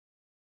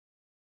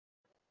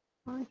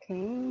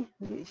Okay,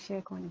 edit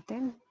share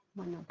content.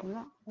 Mana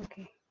pula?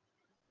 Okay.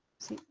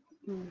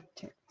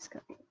 Check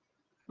sekali.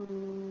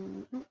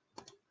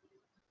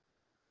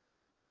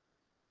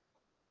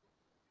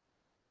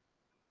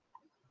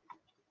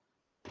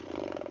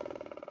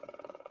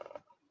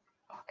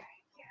 Okay,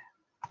 yeah.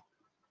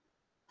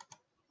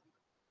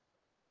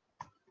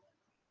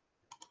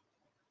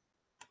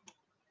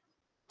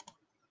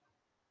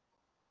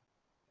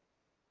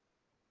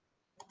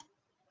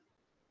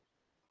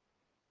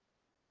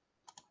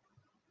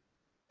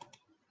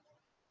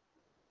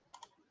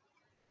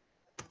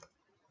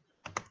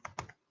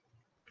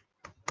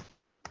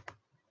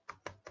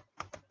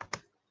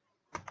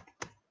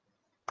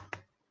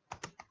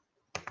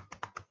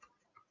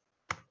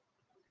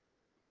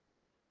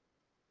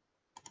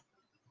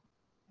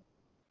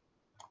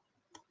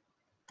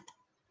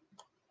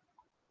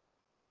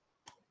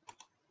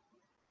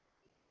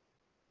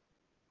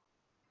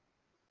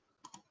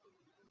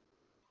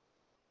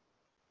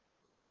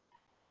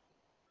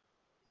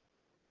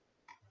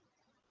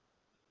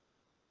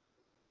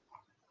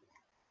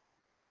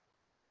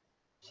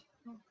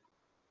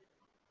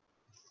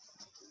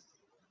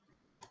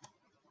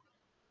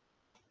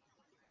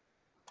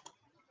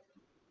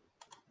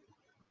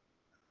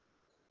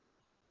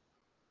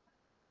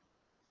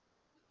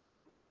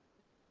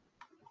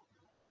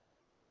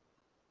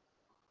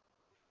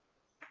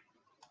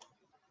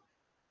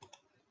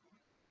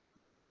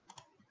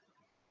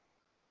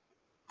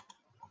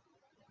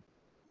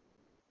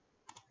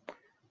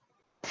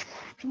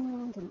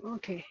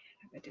 Okay.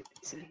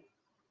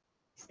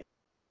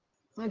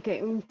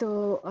 Okay,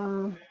 untuk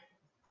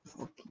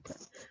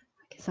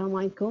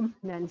Assalamualaikum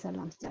dan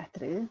salam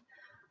sejahtera.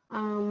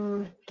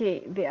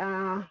 Okay, there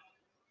are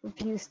a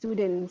few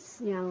students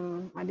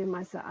yang ada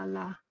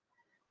masalah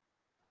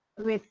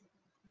with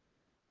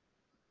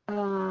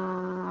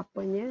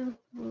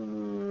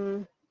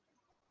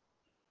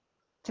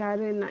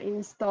cara nak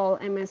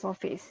install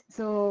MSOffice.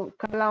 So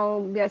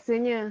kalau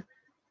biasanya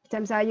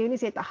macam saya ni,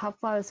 saya tak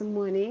hafal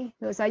semua ni.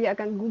 So saya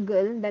akan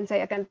Google dan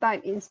saya akan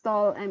type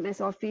install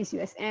MSOffice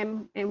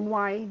USM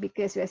MY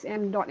because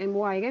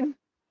USM.my kan.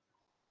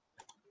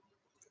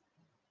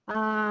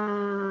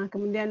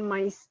 Kemudian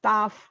my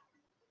staff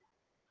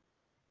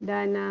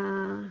dan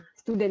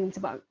student,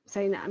 sebab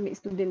saya nak ambil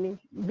student ni.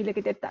 Bila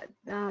kita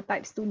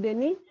type student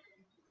ni,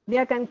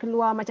 dia akan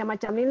keluar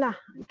macam-macam ni lah.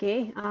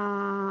 Okay.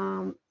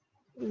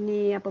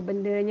 Ini apa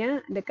bendanya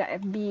dekat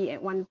FB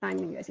at one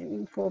time USM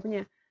info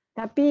punya.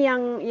 Tapi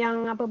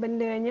yang apa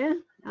bendanya,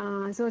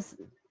 so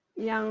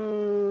yang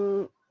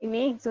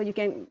ini, so you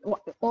can,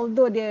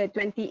 although dia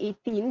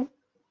 2018,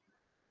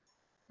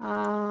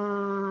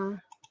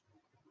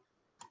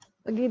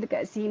 pergi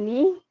dekat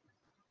sini,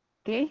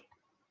 okay.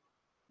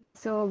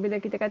 So bila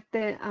kita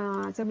kata,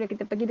 so bila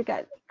kita pergi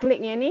dekat klik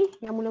yang ni,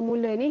 yang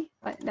mula-mula ni,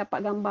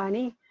 dapat gambar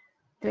ni,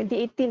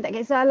 2018 tak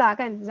kisahlah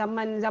kan,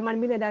 zaman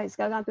bila dah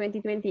sekarang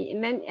 2020.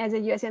 And then as a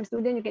USM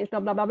student, you can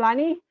install bla bla bla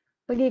ni,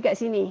 pergi kat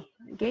sini,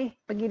 okay,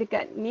 pergi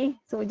dekat ni,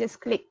 so just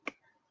click.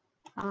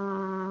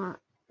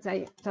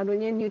 Saya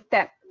selalunya new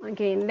tab,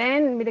 okay, and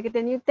then bila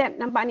kita new tab,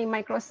 nampak ni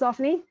Microsoft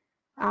ni,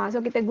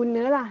 so kita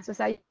gunalah, so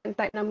saya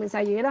type nama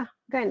saya lah,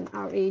 kan,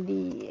 RAD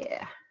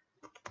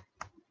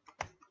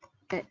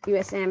at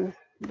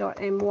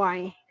usm.my,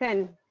 kan,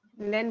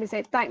 and then bila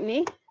saya type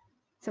ni,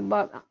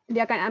 sebab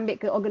dia akan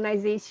ambil ke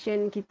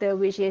organisation kita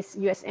which is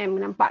USM,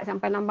 nampak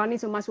sampai lambang ni,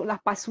 so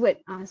masuklah password,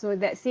 so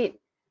that's it.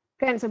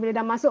 Kan, so bila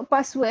dah masuk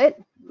password,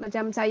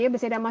 macam saya, bila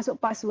saya dah masuk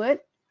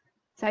password,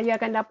 saya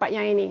akan dapat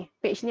yang ini.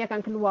 Page ni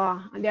akan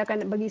keluar. Dia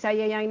akan bagi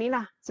saya yang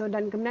inilah. So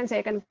dan kemudian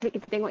saya akan klik,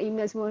 kita tengok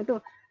email semua tu.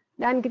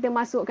 Dan kita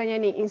masukkan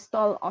yang ni,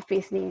 install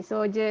Office ni.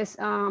 So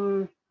just,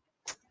 and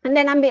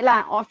then ambil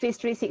lah Office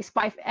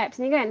 365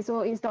 apps ni kan.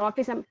 So install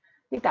Office,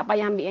 ni tak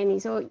payah ambil yang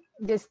ni. So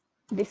just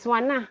this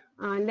one lah.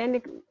 And then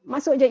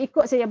masuk je,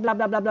 ikut saja bla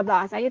bla bla bla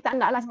bla. Saya tak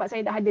nak lah sebab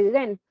saya dah ada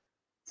kan.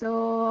 So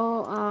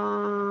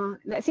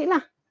that's it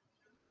lah.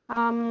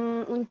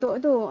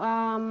 Untuk tu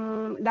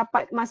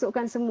dapat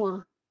masukkan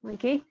semua,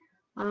 okay.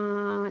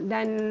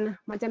 Dan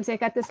macam saya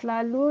kata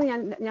selalu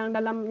yang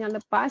dalam yang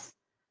lepas,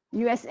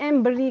 USM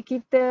beri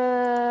kita,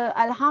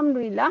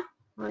 alhamdulillah,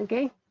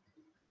 okay.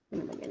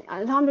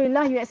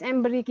 Alhamdulillah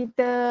USM beri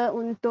kita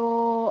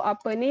untuk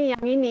apa ni,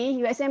 yang ini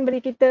USM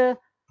beri kita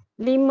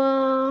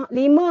 5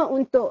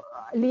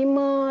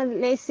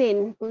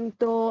 lesen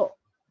untuk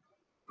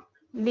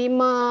 5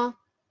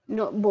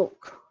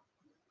 notebook.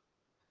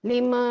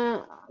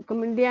 5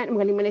 kemudian,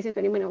 bukan 5 lesen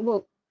untuk 5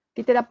 notebook.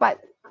 Kita dapat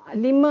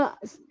 5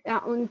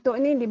 untuk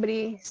ni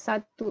diberi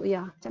 1,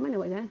 ya. Macam mana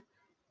buatnya?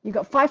 You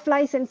got 5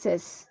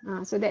 licenses.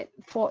 So that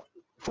for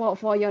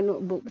your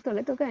notebook. Betul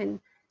lah tu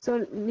kan? So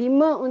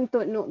 5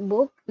 untuk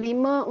notebook,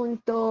 5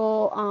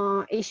 untuk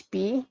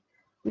HP,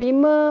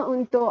 5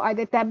 untuk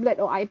either tablet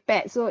or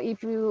iPad. So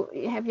if you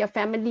have your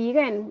family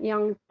kan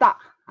yang tak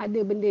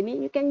ada benda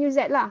ni, you can use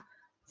that lah.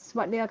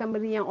 Sebab dia akan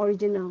beri yang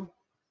original.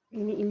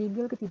 Ini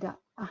illegal ke tidak?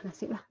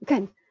 Nasib lah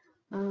kan.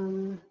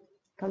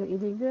 Kalau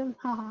illegal,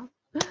 haha.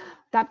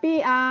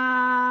 Tapi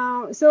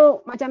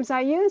so macam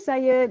saya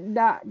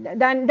dah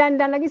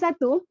dan lagi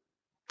satu,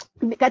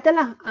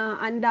 katalah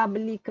anda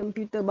beli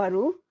komputer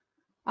baru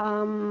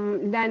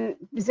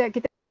dan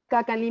kita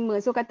akan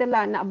 5. So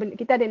katalah nak beli,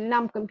 kita ada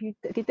 6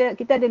 komputer,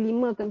 kita ada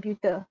 5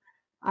 komputer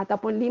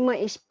ataupun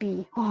 5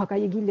 HP. Wah,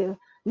 kaya gila.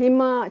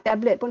 5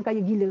 tablet pun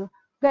kaya gila.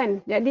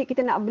 Kan? Jadi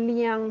kita nak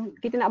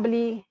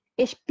beli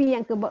HP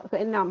yang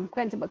ke-6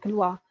 kan, sebab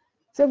keluar.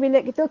 So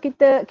bila kita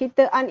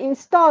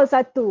uninstall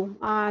satu,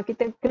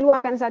 kita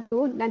keluarkan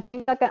satu dan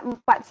tinggalkan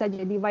 4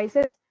 saja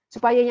devices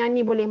supaya yang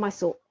ni boleh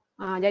masuk.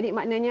 Jadi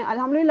maknanya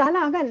alhamdulillah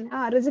lah kan.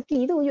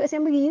 Rezeki tu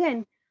USM bagi kan.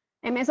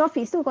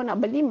 MSOffice tu kau nak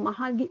beli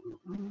mahal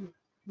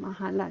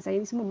mahal lah. Saya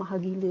ni semua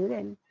mahal gila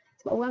kan.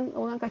 Sebab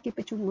orang kaki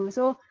percuma.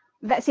 So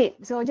that's it.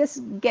 So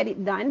just get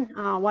it done.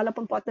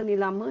 Walaupun portal ni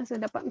lama, so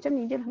dapat macam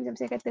ni je lah, macam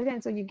saya kata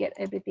kan. So you get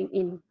everything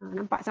in.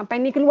 Nampak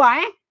sampai ni keluar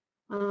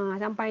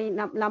sampai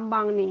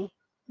lambang ni.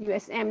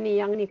 USM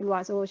ni yang ni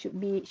keluar. So should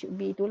be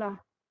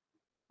itulah.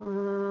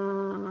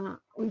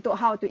 Untuk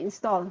how to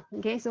install.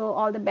 Okay, so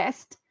all the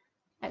best.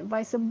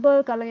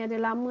 Advisable kalau yang ada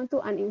lama tu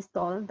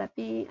uninstall,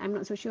 tapi I'm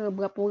not so sure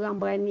berapa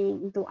orang berani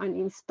untuk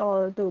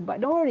uninstall tu.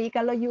 But don't worry,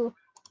 kalau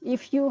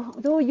if you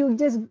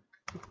just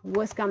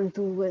worst come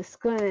to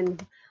worst kan,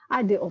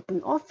 ada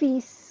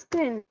OpenOffice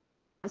kan.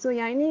 So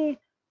yang ini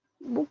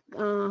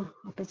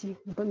apa sih,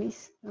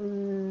 permis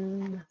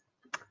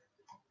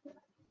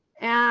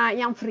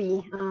yang free.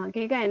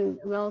 Okay kan,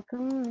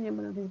 welcome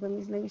OpenOffice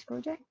permis language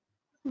project.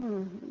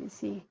 Let me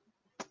see.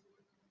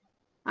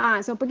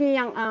 So pergi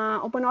yang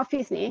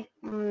OpenOffice ni,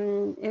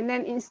 and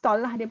then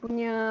install lah dia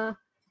punya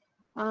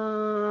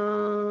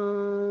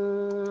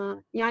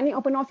yang ni.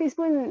 OpenOffice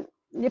pun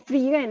dia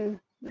free kan.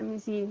 Let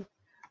me see.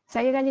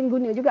 Saya rajin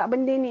guna juga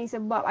benda ni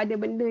sebab ada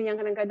benda yang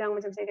kadang-kadang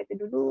macam saya kata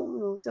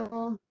dulu.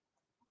 So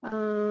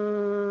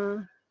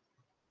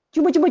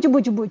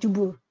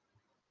cuba.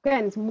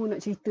 Kan semua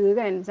nak cerita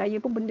kan.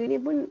 Saya pun benda ni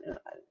pun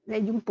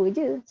saya jumpa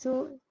je.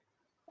 So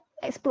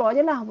explore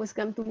je lah. Worst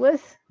come to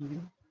worst.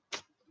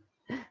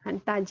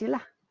 Hantar je lah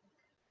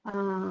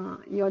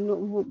your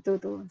notebook tu.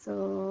 So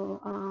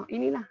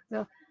inilah.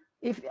 So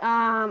if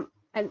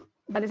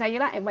pada saya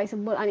lah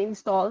advisable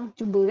uninstall,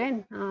 cuba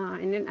kan,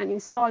 and then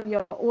uninstall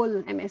your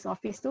old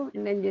MSOffice tu,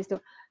 and then just tu.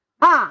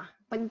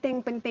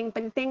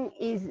 Penting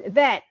is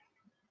that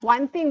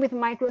one thing with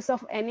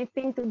Microsoft,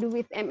 anything to do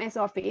with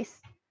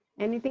MSOffice,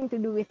 anything to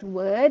do with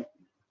Word,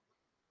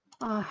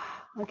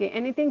 okay,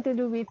 anything to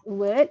do with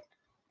Word,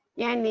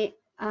 yang ni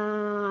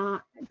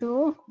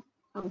tu,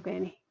 okay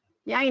ni.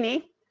 Yang ini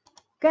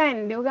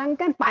kan, diorang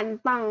kan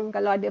pantang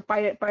kalau ada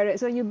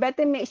pirate. So you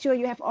better make sure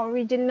you have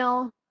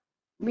original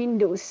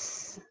Windows.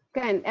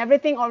 Kan,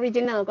 everything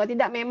original. Kalau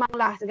tidak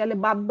memanglah segala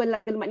bubble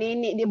lah, mak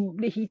nenek dia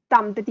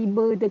hitam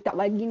tiba-tiba dia tak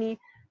lagi ni.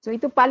 So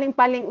itu paling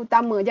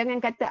utama.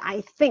 Jangan kata I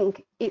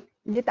think.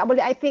 Dia tak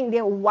boleh I think,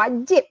 dia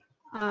wajib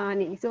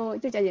ni. So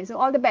itu saja. So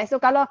all the best.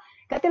 So kalau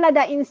katalah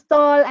dah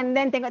install and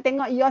then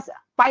tengok yours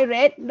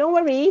pirate, don't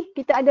worry,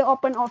 kita ada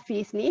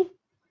OpenOffice ni.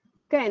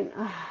 Kan?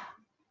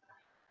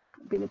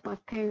 Bila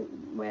pakai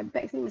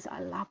Webex ni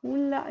masalah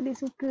pula dia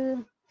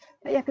suka.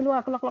 Tak payah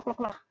keluar.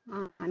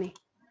 Ni.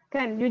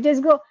 Kan, you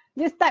just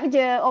type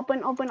je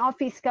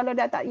OpenOffice. Kalau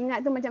dah tak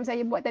ingat tu macam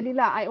saya buat tadi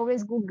lah. I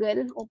always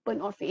Google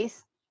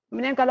OpenOffice.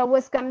 Kemudian kalau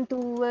worst come to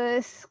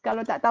worst,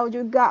 kalau tak tahu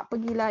juga,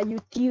 pergilah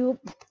YouTube.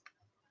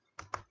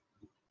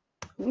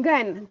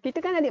 Kan, kita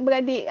kan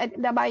adik-beradik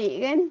dah baik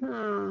kan.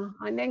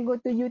 And then go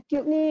to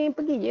YouTube ni,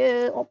 pergi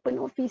je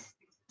OpenOffice.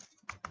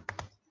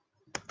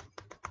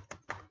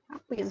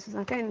 Apa yang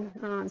susah kan?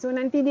 So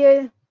nanti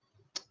dia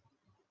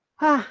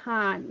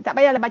tak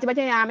payahlah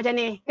baca-baca macam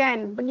ni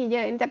kan. Pergi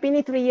je. Tapi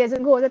ni 3 years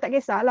ago, so tak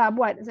kisahlah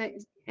buat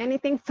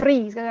anything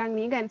free sekarang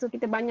ni kan. So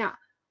kita banyak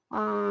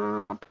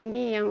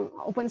ni yang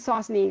open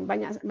source ni,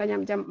 banyak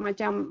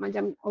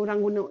macam orang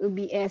guna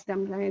OBS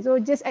dan sebagainya. So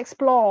just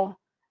explore.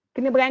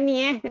 Kena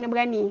berani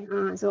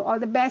So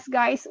all the best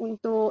guys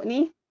untuk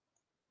ni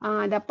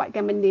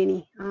dapatkan benda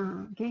ni.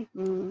 Okay.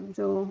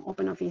 So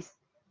OpenOffice.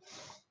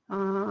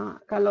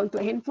 Kalau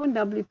untuk handphone,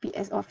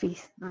 WPS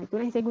Office.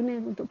 Itulah yang saya guna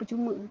untuk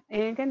percuma.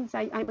 Kan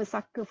I'm a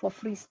sucker for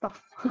free stuff.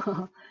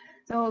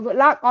 So good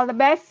luck, all the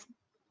best.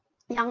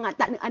 Yang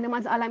tak ada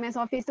masalah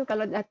MSOffice tu,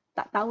 kalau dah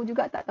tak tahu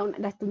juga, tak tahu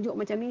nak dah tunjuk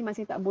macam ni,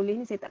 masih tak boleh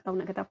ni, saya tak tahu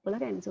nak kata apa lah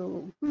kan.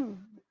 So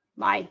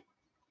bye.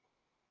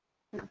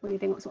 Nak pergi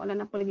tengok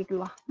soalan apa lagi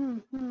keluar.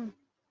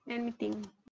 End meeting.